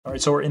All right,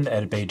 so we're in the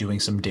edit bay doing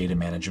some data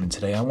management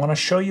today. I want to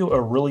show you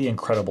a really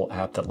incredible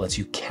app that lets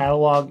you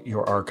catalog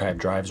your archive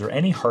drives or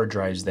any hard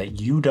drives that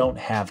you don't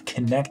have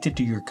connected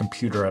to your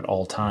computer at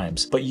all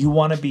times, but you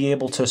want to be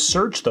able to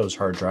search those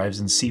hard drives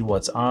and see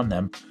what's on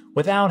them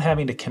without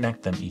having to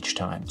connect them each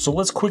time. So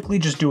let's quickly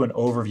just do an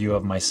overview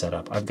of my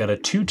setup. I've got a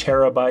 2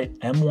 terabyte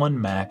M1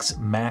 Max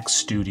Mac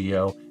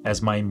Studio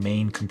as my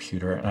main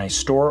computer, and I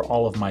store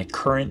all of my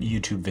current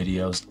YouTube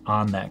videos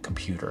on that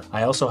computer.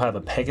 I also have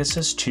a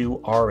Pegasus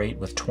 2 R8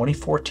 with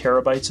 24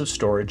 terabytes of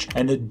storage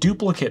and a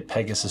duplicate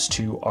Pegasus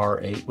 2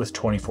 R8 with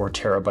 24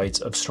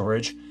 terabytes of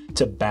storage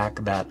to back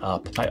that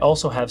up. I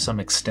also have some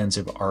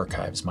extensive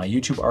archives. My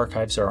YouTube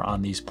archives are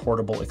on these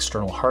portable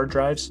external hard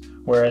drives,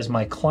 whereas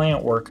my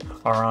client work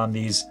are on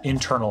these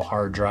internal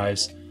hard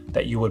drives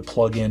that you would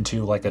plug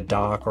into like a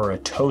dock or a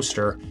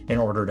toaster in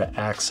order to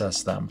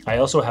access them. I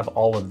also have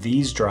all of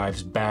these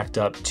drives backed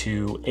up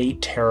to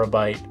 8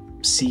 terabyte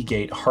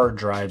Seagate hard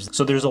drives.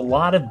 So there's a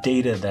lot of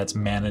data that's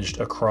managed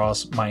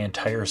across my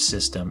entire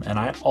system, and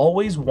I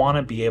always want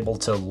to be able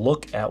to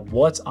look at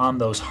what's on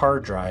those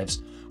hard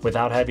drives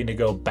without having to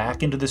go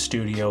back into the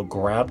studio,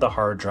 grab the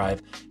hard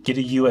drive, get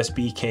a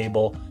USB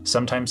cable,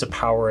 sometimes a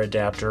power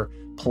adapter,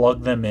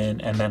 plug them in,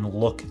 and then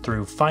look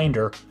through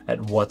Finder at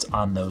what's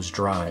on those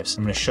drives.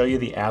 I'm going to show you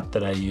the app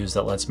that I use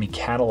that lets me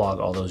catalog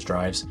all those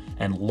drives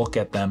and look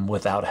at them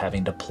without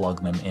having to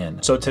plug them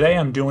in. So today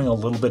I'm doing a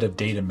little bit of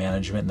data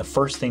management, and the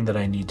first thing that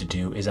I need to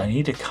do is I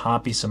need to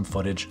copy some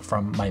footage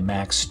from my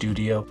Mac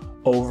Studio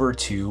over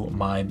to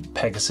my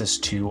Pegasus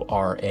 2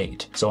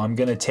 R8. So I'm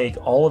going to take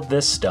all of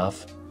this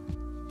stuff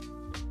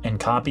and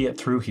copy it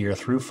through here,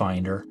 through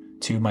Finder,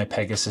 to my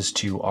Pegasus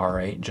 2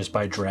 R8 just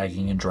by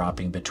dragging and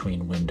dropping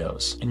between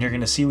windows. And you're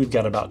gonna see we've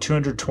got about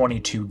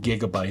 222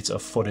 gigabytes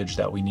of footage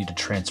that we need to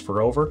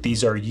transfer over.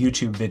 These are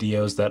YouTube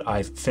videos that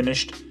I've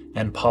finished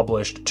and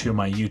published to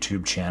my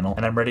YouTube channel,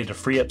 and I'm ready to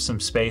free up some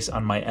space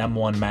on my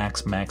M1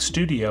 Max Mac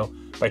Studio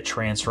by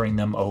transferring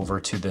them over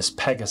to this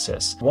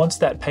Pegasus. Once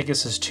that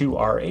Pegasus 2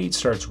 R8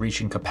 starts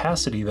reaching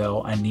capacity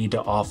though, I need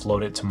to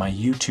offload it to my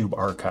YouTube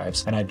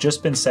archives, and I've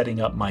just been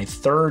setting up my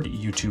third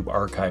YouTube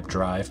archive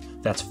drive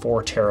that's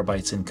 4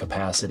 terabytes in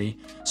capacity,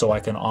 so I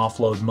can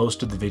offload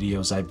most of the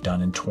videos I've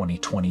done in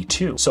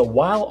 2022. So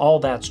while all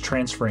that's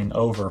transferring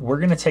over, we're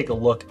gonna take a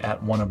look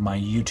at one of my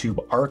YouTube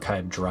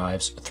archive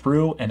drives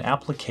through an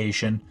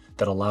application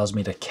that allows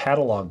me to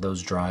catalog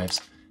those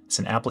drives. It's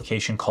an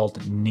application called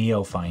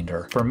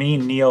NeoFinder. For me,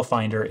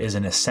 NeoFinder is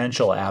an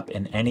essential app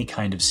in any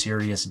kind of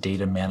serious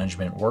data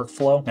management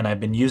workflow, and I've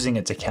been using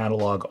it to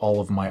catalog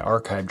all of my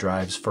archive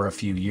drives for a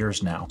few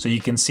years now. So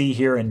you can see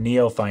here in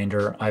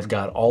NeoFinder, I've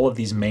got all of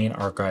these main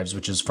archives,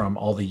 which is from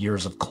all the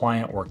years of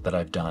client work that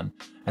I've done.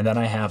 And then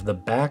I have the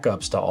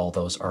backups to all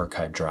those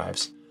archive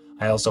drives.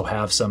 I also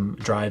have some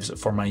drives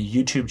for my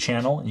YouTube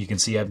channel. You can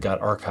see I've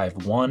got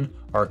Archive 1,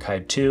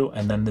 Archive 2,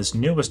 and then this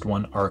newest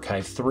one,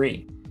 Archive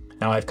 3.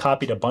 Now I've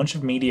copied a bunch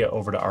of media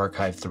over to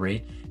Archive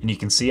 3, and you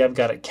can see I've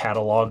got it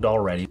cataloged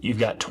already. You've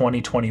got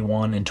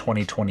 2021 and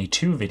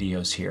 2022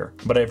 videos here,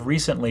 but I've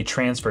recently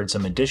transferred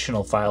some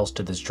additional files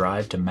to this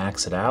drive to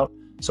max it out,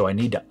 so I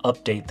need to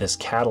update this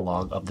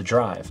catalog of the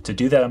drive. To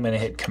do that, I'm going to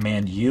hit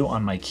Command U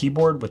on my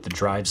keyboard with the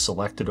drive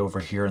selected over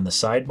here in the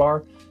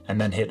sidebar,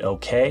 and then hit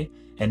OK,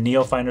 and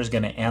NeoFinder is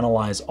going to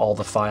analyze all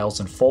the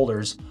files and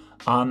folders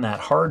on that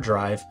hard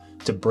drive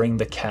to bring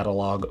the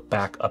catalog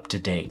back up to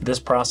date. This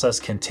process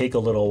can take a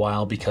little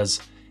while because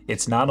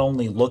it's not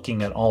only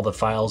looking at all the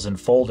files and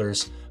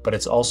folders, but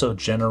it's also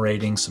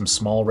generating some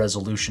small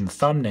resolution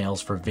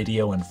thumbnails for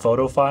video and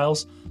photo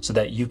files so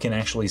that you can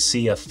actually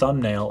see a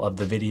thumbnail of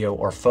the video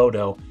or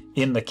photo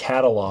in the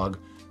catalog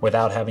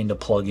without having to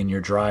plug in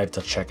your drive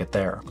to check it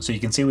there. So you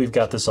can see we've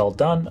got this all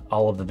done.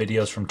 All of the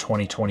videos from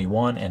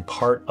 2021 and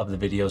part of the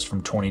videos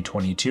from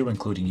 2022,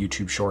 including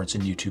YouTube Shorts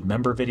and YouTube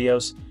member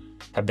videos,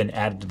 have been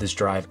added to this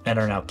drive and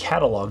are now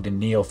cataloged in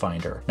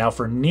NeoFinder. Now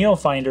for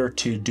NeoFinder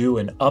to do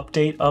an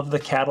update of the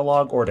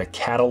catalog or to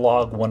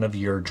catalog one of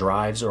your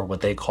drives or what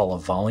they call a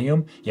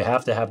volume, you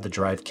have to have the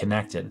drive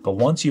connected. But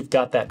once you've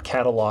got that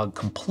catalog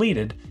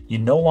completed, you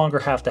no longer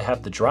have to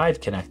have the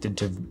drive connected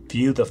to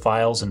view the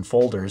files and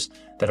folders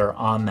that are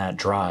on that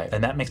drive.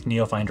 And that makes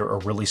NeoFinder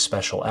a really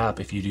special app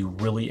if you do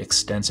really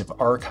extensive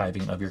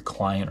archiving of your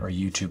client or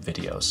YouTube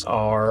videos.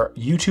 Our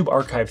YouTube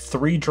Archive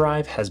 3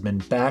 drive has been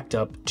backed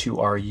up to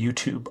our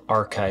YouTube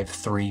Archive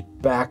 3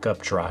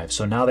 backup drive.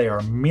 So now they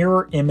are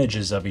mirror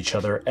images of each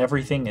other.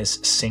 Everything is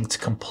synced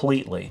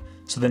completely.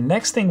 So the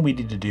next thing we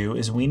need to do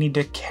is we need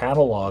to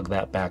catalog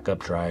that backup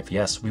drive.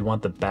 Yes, we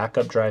want the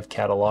backup drive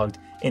cataloged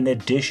in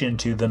addition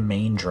to the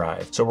main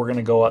drive. So we're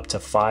gonna go up to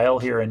File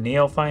here in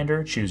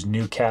NeoFinder, choose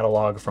New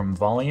Catalog from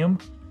Volume,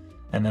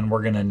 and then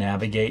we're gonna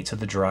navigate to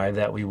the drive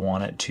that we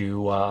want it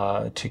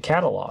to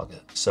catalog.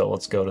 So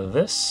let's go to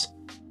this,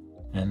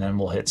 and then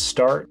we'll hit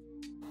Start,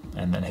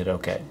 and then hit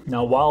OK.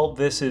 Now while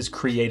this is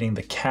creating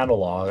the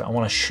catalog, I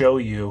wanna show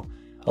you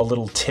a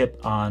little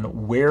tip on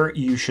where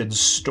you should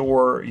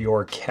store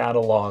your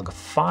catalog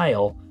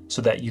file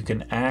so that you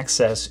can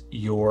access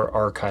your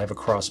archive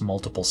across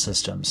multiple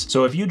systems.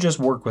 So if you just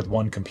work with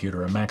one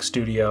computer, a Mac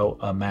Studio,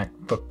 a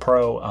MacBook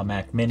Pro, a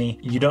Mac Mini,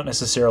 you don't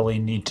necessarily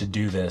need to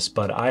do this,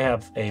 but I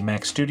have a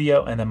Mac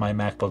Studio and then my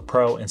MacBook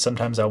Pro, and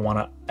sometimes I want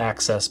to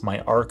access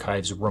my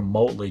archives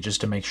remotely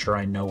just to make sure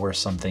I know where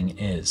something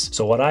is.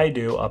 So what I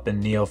do up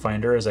in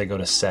NeoFinder is I go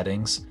to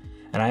Settings,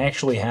 and I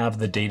actually have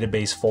the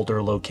database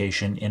folder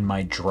location in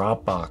my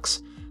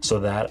Dropbox so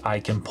that I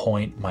can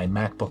point my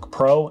MacBook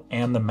Pro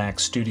and the Mac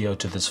Studio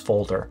to this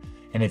folder.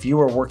 And if you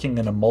were working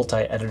in a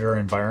multi-editor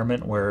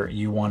environment where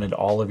you wanted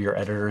all of your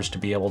editors to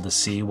be able to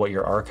see what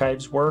your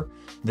archives were,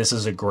 this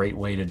is a great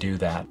way to do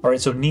that. All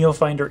right, so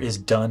NeoFinder is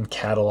done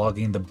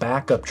cataloging the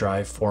backup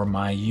drive for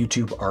my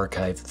YouTube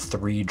Archive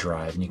 3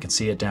 drive. And you can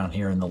see it down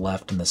here in the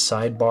left in the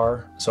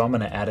sidebar. So I'm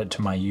gonna add it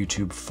to my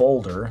YouTube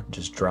folder,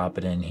 just drop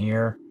it in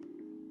here.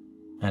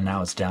 And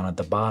now it's down at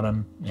the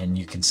bottom, and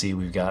you can see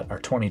we've got our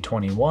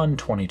 2021,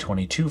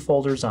 2022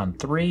 folders on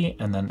 3,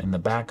 and then in the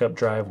backup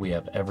drive, we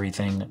have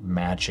everything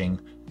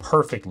matching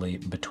perfectly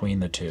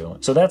between the two.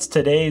 So that's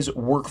today's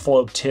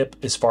workflow tip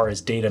as far as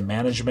data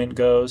management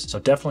goes. So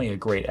definitely a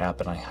great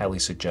app, and I highly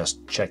suggest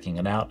checking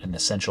it out, an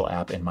essential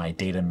app in my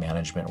data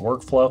management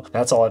workflow.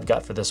 That's all I've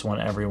got for this one,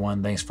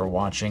 everyone. Thanks for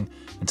watching.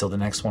 Until the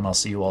next one, I'll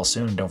see you all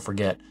soon. Don't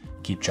forget,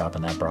 keep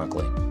chopping that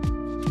broccoli.